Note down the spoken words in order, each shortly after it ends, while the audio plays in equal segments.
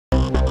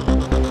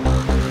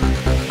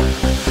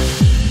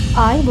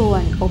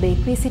ආයුබෝවන් ඔබ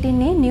එක්වී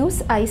සිටින්නේ නිවුස්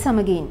අයි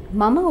සමගින්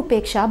මම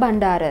උපේක්ෂා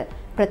බණ්ඩාර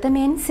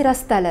ප්‍රථමයෙන්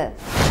සිරස්තල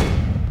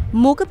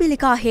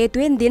මුගපිලිකා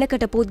හේතුවෙන්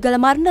දිනකට පුද්ගල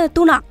මරණ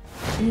 3ක්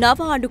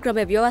නව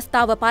ආණ්ඩුක්‍රම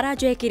ව්‍යවස්ථාව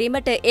පරාජය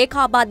කිරීමට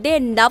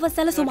ඒකාබද්ධයේ නව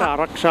සැලසුමක්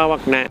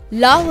ආරක්ෂාවක් නැහැ.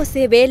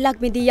 ලාओසේ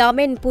වේල්ලක් මිදී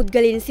යාමෙන්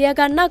පුද්ගලයන් 100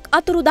 ගණනක්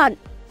අතුරුදන්.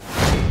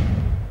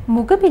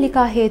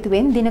 මුගපිලිකා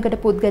හේතුවෙන් දිනකට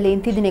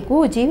පුද්ගලයන් තිදෙනෙකු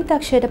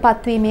ජීවිතක්ෂයට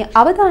පත්වීමේ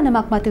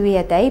අවදානමක් මතුවී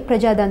ඇතැයි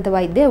ප්‍රජාදන්ත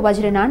වෛද්‍ය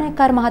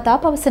වජිරනානායක්කාර මහතා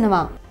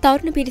පවසනවා.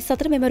 තරුණ පිරිස්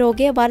අතර මෙම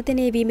රෝගය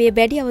වර්ධනය වීමේ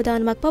වැඩි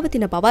අවදානමක්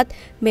පවතින බවත්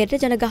මෙරට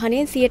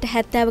ජනගහනයෙන්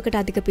 70%කට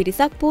අධික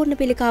පිරිසක් පූර්ණ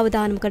පිළිකා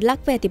අවදානමකට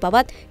ලක්ව ඇති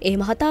බවත් ඒ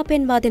මහතා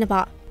පෙන්වා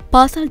දෙනවා.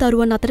 පාසල්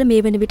දරුවන් අතර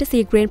මේ වන විට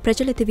සීග්‍රේන්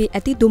ප්‍රචලිත වී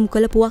ඇති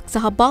දුම්කල පුවක්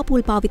සහ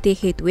බාපූල් භාවිතය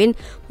හේතුවෙන්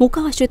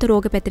මුඛ ආශ්‍රිත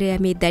රෝග පැතිර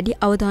යෑමේ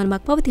දැඩි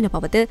අවදානමක් පවතින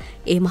බවද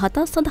ඒ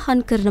මහතා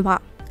සඳහන් කරනවා.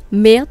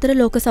 මේ අතර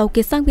ලෝක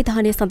සෞඛ්‍ය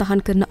සංවිධානය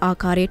සඳහන් කරන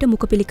ආකාරයට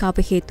මුඛපිලිකාව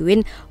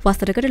හේතුවෙන්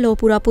වසරකට ලොව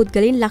පුරා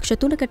පුද්ගලයන් ලක්ෂ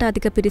 3කට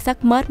අධික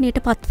පිරිසක් මරණයට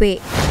පත්වේ.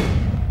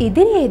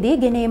 ඉදිරියේදී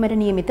ගෙනීමට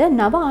නියමිත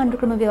නව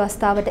ආණ්ඩුක්‍රම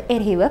ව්‍යවස්ථාවට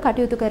එරෙහිව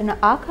කටයුතු කරන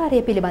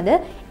ආකාරය පිළිබඳ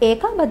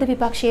ඒකාබද්ධ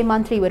විපක්ෂයේ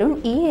මන්ත්‍රීවරුන්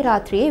ඊයේ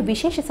රාත්‍රියේ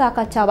විශේෂ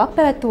සාකච්ඡාවක්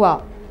පැවැත්වුවා.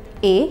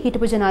 ඒ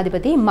හිටපු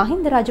ජනාධිපති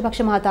මහින්ද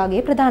රාජපක්ෂ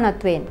මහතාගේ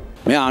ප්‍රධානත්වයෙන්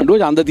මේ ආණ්ඩුව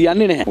ඡන්ද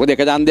තියන්නේ නැහැ. මොකද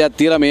එක ඡන්දයක්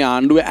තියලා මේ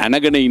ආණ්ඩුව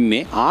ඇනගෙන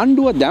ඉන්නේ.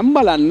 ආණ්ඩුව දැන්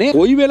බලන්නේ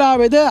කොයි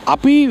වෙලාවේද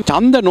අපි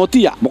ඡන්ද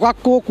නොතිය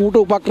මොකක්කෝ කූට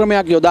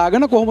උපක්‍රමයක්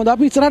යොදාගෙන කොහොමද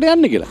අපි ඉස්සරහට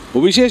යන්නේ කියලා.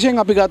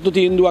 විශේෂයෙන් අපි ගත්ත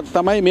තීන්දුවක්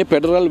තමයි මේ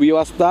ෆෙඩරල්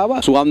ව්‍යවස්ථාව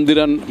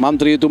සුවන්දිරන්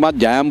മന്ത്രിතුමත්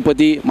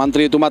ජයම්පති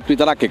മന്ത്രിතුමත්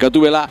විතරක්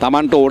එකතු වෙලා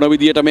Tamanට ඕන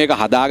විදියට මේක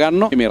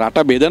හදාගන්න මේ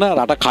රට බෙදන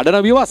රට කඩන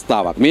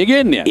ව්‍යවස්ථාවක් මේ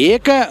ගේන්නේ.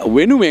 ඒක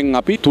වෙනුවෙන්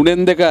අපි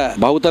 3-2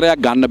 බහුතරයක්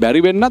ගන්න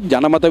බැරි වෙන්නත්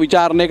ජනමත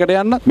විචාරණයකට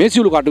යන්න මේ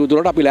සියලු කටයුතු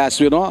වලට අපි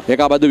ලෑස්ති වෙනවා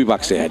ඒකාබද්ධ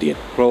විපක්ෂය හැටියට.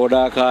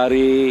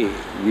 ප්‍රෝඩාකාරී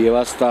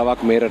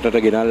ව්‍යවස්ථාවක් මේ රටට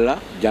ගෙනල්ලා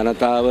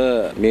ජනතාව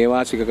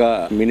මේවාසික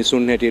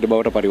මිනිසුන් හැටියට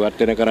බවට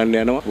පරිවර්තන කරන්න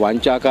යනවා.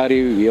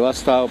 වංචාකාරී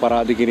ව්‍යවස්ථාව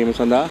පරාද කිරීම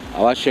සඳහා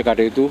අවශ්‍ය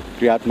කටයුතු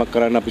ක්‍රියාත්මක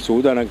කරන්න අපි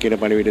සූදානම් කියන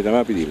පණිවිඩය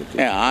තමයි අපි දීලා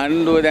තියෙන්නේ.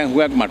 ආණ්ඩුව දැන්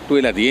හුඟක් මට්ටු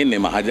වෙලා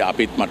තියෙන්නේ.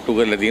 අපිත් මට්ටු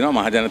කරලා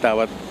තියෙනවා. මහ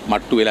ජනතාවත්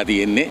මට්ටු වෙලා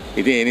තියෙන්නේ.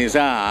 ඉතින් ඒ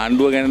නිසා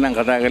ආණ්ඩුව ගැන නම්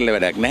කතා කරලා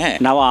වැඩක් නැහැ.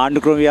 නව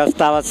ආණ්ඩුක්‍රම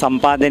ව්‍යවස්ථාව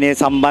සම්පාදනයේ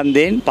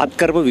සම්බන්ධයෙන් පත්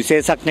කරපු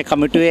විශේෂඥ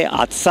කමිටුවේ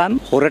අත්සන්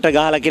හොරට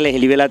ගහලා කියලා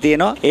හෙළි වෙලා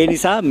තියෙනවා. ඒ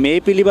නිසා මේ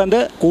පිළිබඳ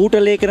කූට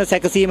ලේඛන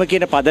සැකසීම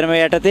කියන පදනම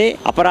යටතේ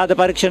අපරාධ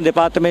පරීක්ෂණ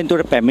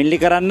දෙපාර්තමේන්තුවට පැමිණිලි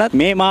කරන්නත්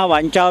මේ මහා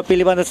වංචාව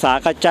පිළිබඳ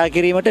සාකච්ඡා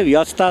කිරීමට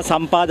ව්‍යවස්ථා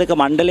සම්පාදක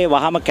මණ්ඩලය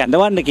වහම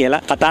කැඳවන්න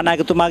කියලා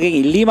කතානායකතුමාගෙන්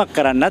ඉල්ලීමක්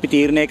කරන්නත්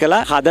තීරණය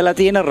කළා. හදලා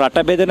තියෙන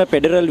රට බෙදෙන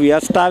ෆෙඩරල්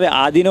ව්‍යවස්ථාවේ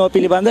ආධිනව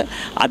පිළිබඳ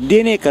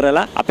අධ්‍යයනය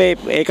කරලා අපේ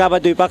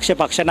ඒකාබද්ධ විපක්ෂ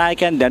පක්ෂ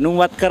නායකයන්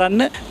දැනුම්වත්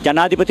කරන්න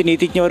ජනාධිපති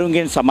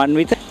නීතිඥවරුන්ගෙන්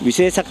සමන්විත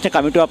විශේෂඥ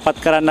කමිටුවක් පත්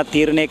කරන්න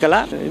තීරණය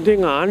කළා.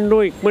 ඉතින්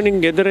ආණ්ඩුව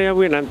ඉක්මනින් ගෙදර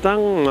යවුවේ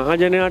නැත්නම්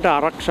මහජනයාට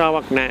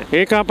ආරක්ෂාවක් නැහැ.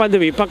 ඒකාබද්ධ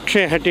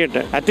විපක්ෂයේ හැටියට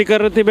ඇති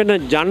කර තිබෙන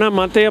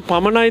ජනමතය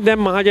පමණයි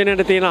දැන්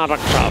මහජනයාට තියෙන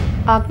ආරක්ෂාව.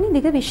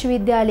 අග්නිදිග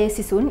විශ්වවිද්‍යාලයේ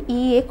සිසුන්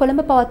ඊයේ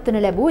කොළඹ පවත්වන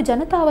ලැබූ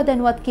ජනතාව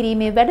දැනුවත්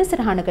කිරීමේ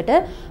වැඩසටහනකට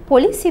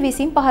පොලිසිය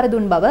විසින් පහර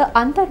දුන් බව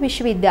අන්තර්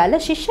විශ්වවිද්‍යාල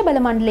ශිෂ්‍ය බල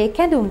මණ්ඩලයේ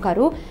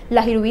කැඳවුම්කරු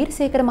ලහිරු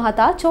වීරසේකර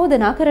මහතා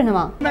චෝදනා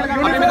කරනවා.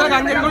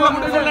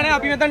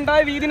 අපි මෙතනට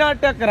ආවේ වීදි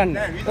නාට්‍යයක් කරන්න.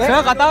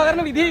 සර් කතා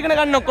කරන විදිහ ඉගෙන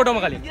ගන්න ඔක්කොටම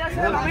කලින්.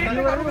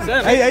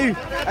 සර් ඇයි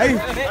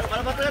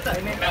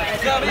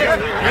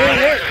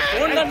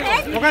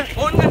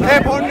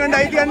ෆෝන් ගන්න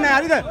අයිති යන්නේ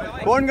හරිද?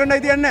 ෆෝන් ගන්න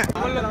අයිති යන්නේ.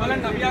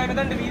 බලන්න අපි ආවේ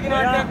මෙතනට වීදි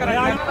නාට්‍යයක්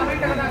කරන්න.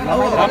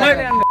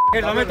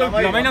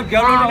 ළමයි නම්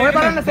කියවන්න ඔය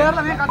බලන්න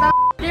සර්ලා මේ කතා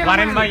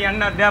වරෙන් බයි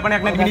යන්න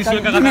අධ්‍යාපනයක් නැති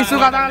මිනිස්සු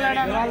කතා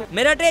කරලා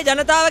මෙරටේ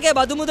ජනතාවගේ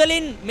බදු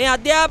මුදලින් මේ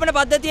අධ්‍යාපන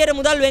පද්ධතියට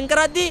මුදල් වෙන්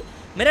කරද්දී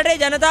මෙරටේ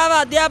ජනතාව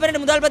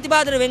අධ්‍යාපනයට මුදල්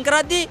ප්‍රතිපාදන වෙන්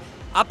කරද්දී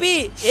අපි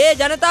ඒ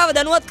ජනතාව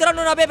දැනුවත්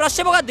කරන්න ඕන අපේ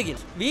ප්‍රශ්නේ මොකක්ද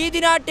කියලා. වීදි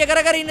නාට්‍ය කර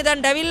කර ඉන්න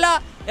දැන්ට ඇවිල්ලා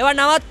ඒවා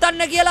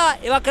නවත්තන්න කියලා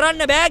ඒවා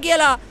කරන්න බෑ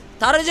කියලා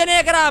තර්ජනය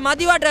කරා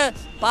මදිවට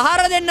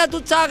පහර දෙන්නත්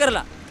උත්සාහ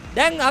කරලා.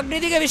 දැන්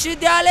අග්නිදිග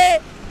විශ්වවිද්‍යාලයේ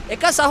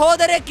එක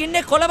සහෝදරයෙක්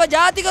ඉන්නේ කොළඹ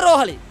ජාතික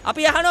රෝහලේ.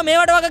 අපි අහනවා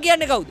මේවට වග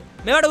කියන්නේ කවුද?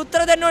 මේවට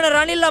උත්තර දෙන්න ඕන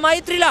රනිල්ලා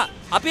මෛත්‍රීලා.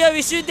 අපි ඔය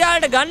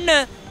විශ්වවිද්‍යාලයට ගන්න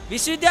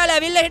විශ්වවිද්‍යාලය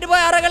ඇවිල්ලා හිටපු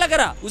අය අරගල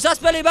කරා. උසස්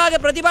පෙළ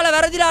විභාගේ ප්‍රතිඵල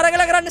වැරදිලා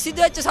අරගල කරන්න සිද්ධ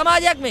වෙච්ච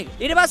සමාජයක් මේක.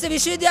 ඊට පස්සේ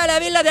විශ්වවිද්‍යාලය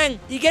ඇවිල්ලා දැන්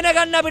ඉගෙන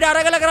ගන්න අපිට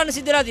අරගල කරන්න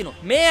සිද්ධ වෙලා තිනවා.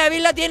 මේ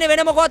ඇවිල්ලා තියෙන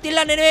වෙන මොකවත්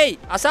ඉල්ලන්නේ නෙවෙයි.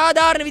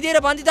 අසාධාරණ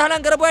විදියට පන්ති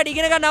තහනම් කරපු අයට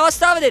ඉගෙන ගන්න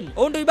අවස්ථාව දෙන්න.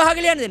 ඔවුන්ට විභාග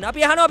ලියන්න දෙන්න.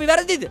 අපි අහනවා අපි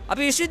වැරදිද?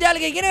 අපි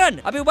විශ්වවිද්‍යාලෙක ඉගෙන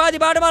ගන්න. අපි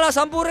උපාධි පාඨමාලා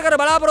සම්පූර්ණ කර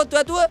බලාපොරොත්තු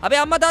ඇතුව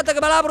අපේ අම්මා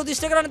තාත්තගේ බලාපොරොත්තු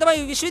ඉෂ්ට කරන්න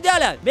තමයි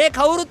විශ්වවිද්‍යාලය. මේ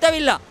කවුරුත්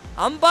ඇවිල්ලා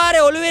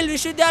අම්පාරේ ඔළුවෙල්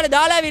විශ්වවිද්‍යාලේ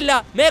දාලා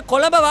ඇවිල්ලා මේ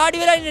කොළඹ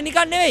වාඩි වෙලා ඉන්න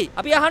නිකන් නෙවෙයි.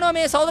 අපි අහනවා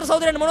මේ සහෝදර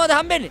සහෝදරයන් මොනවද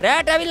හම්බෙන්නේ?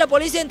 රැට ඇවිල්ලා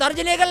පොලිසියෙන්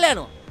තර්ජනය කරලා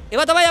යනවා.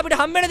 ඒවා තමයි අපිට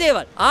හම්බෙන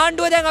දේවල්.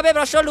 ආණ්ඩුව දැන් අපේ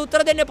ප්‍රශ්න වලට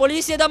උත්තර දෙන්නේ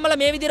පොලිසිය ධම්මලා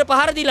මේ විදිහට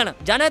පහර දීලා නම්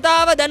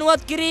ජනතාව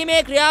දැනුවත්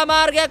කිරීමේ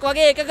ක්‍රියාමාර්ගයක්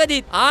වගේ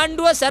එකකදීත්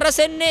ආණ්ඩුව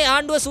සැරසෙන්නේ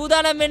ආණ්ඩුව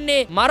සූදානම්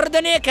වෙන්නේ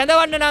මර්ධනය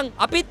කැඳවන්න නම්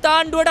අපිත්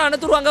ආණ්ඩුවට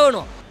අනතුරු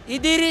අඟවනවා.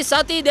 ඉදිරි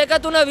සති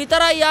 2-3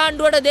 විතරයි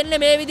ආණ්ඩුවට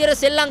දෙන්නේ මේ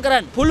විදිහට සෙල්ලම්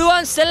කරන්න.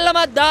 පුළුවන්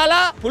සෙල්ලමක්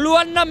දාලා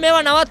පුළුවන් නම්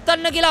මේවා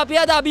නවත්තන්න කියලා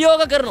අපි අද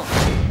අභියෝග කරනවා.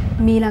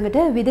 මීළඟට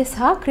විදෙස්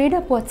හා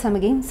ක්‍රීඩා පුවත්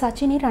සමගින්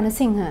සචිනි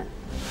රණසිංහ.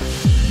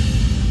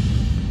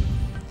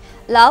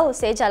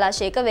 ලාओසේ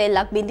ජලාශයක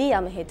වේල්ලක් බිඳී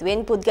යාම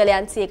හේතුවෙන්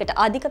පුද්ගලයන් 100කට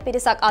අධික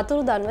පිරිසක්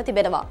අතුරුදන්ව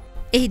තිබෙනවා.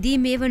 එහිදී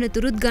මේ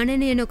වනතුරුත්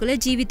ගණනය නොකළ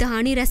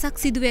ජීවිතහානි රැසක්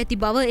සිදුව ඇති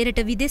බව එරට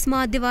විදෙස්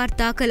මාධ්‍ය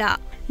වාර්තා කළා.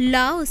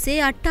 ලාओසේ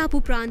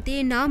අට්ටාපු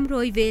ප්‍රාන්තයේ නාම්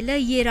රොයිවේල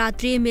ඊයේ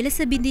රාත්‍රියේ මෙලෙස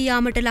බිඳී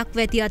යාමට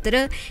ලක්ව ඇති අතර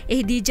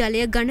එහිදී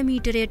ජලය ඝන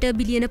මීටරයට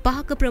බිලියන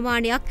 5ක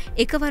ප්‍රමාණයක්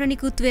එකවර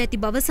නිකුත්ව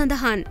ඇති බව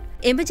සඳහන්.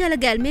 එම ජල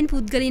ගැල්මෙන්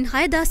පුද්ගලයන්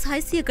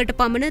 6600කට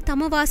පමණ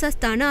තම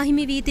වාසස්ථාන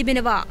අහිමි වී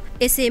තිබෙනවා.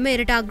 එසේම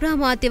එරට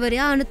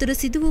අග්‍රාමාත්‍යවරයා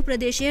අනතුරු සිදු වූ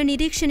ප්‍රදේශය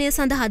නිරීක්ෂණය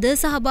සඳහාද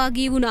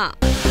සහභාගී වුණා.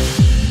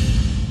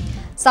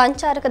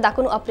 සංචාරක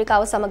දකුණු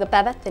අප්‍රිකාව සමග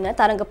පැවැත්වෙන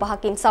තරඟ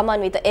 5කින්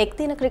සමන්විත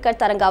එක්දින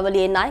ක්‍රිකට්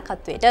තරඟාවලියේ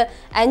නායකත්වයට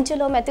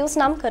ඇන්ජලෝ මැතිව්ස්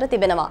නම් කර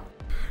තිබෙනවා.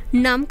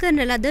 නම්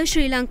කරන ලද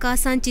ශ්‍රී ලංකා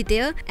සංචිතය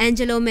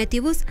ඇන්ජලෝ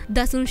මැතිවුස්,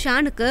 දසුන්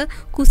ශානක,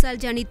 කුසල්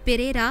ජනිත්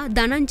පෙරේරා,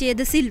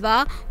 ධනංජයද සිල්වා,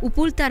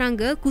 උපුල්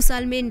තරංග,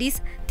 කුසල් මෙන්ඩිස්,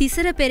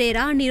 තිසර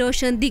පෙරේරා,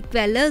 නිරෝෂන්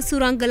දික්වැල්ල,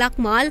 සුරංග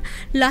ලක්මාල්,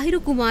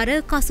 ලහිරු කුමාර,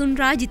 කසුන්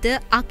රාජිත,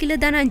 අකිල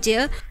ධනංජය,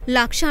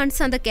 ලක්ෂාන්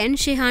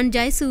සඳකැන්, ශෙහාන්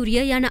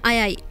ජයසූරිය යන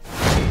අයයි.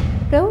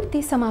 ප්‍රවෘත්ති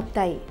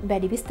සමාප්තයි.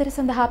 වැඩි විස්තර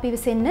සඳහා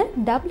පිවිසෙන්න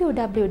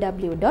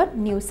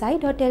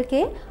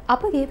www.newsai.lk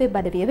අපගේ වෙබ්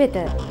අඩවිය වෙත.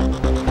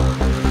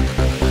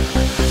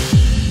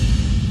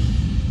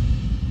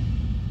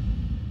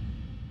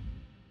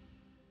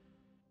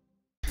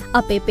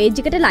 අපේ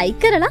පේජ් එකට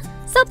ලයික් කරලා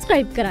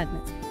සබ්ස්ක්‍රයිබ් කරන්න.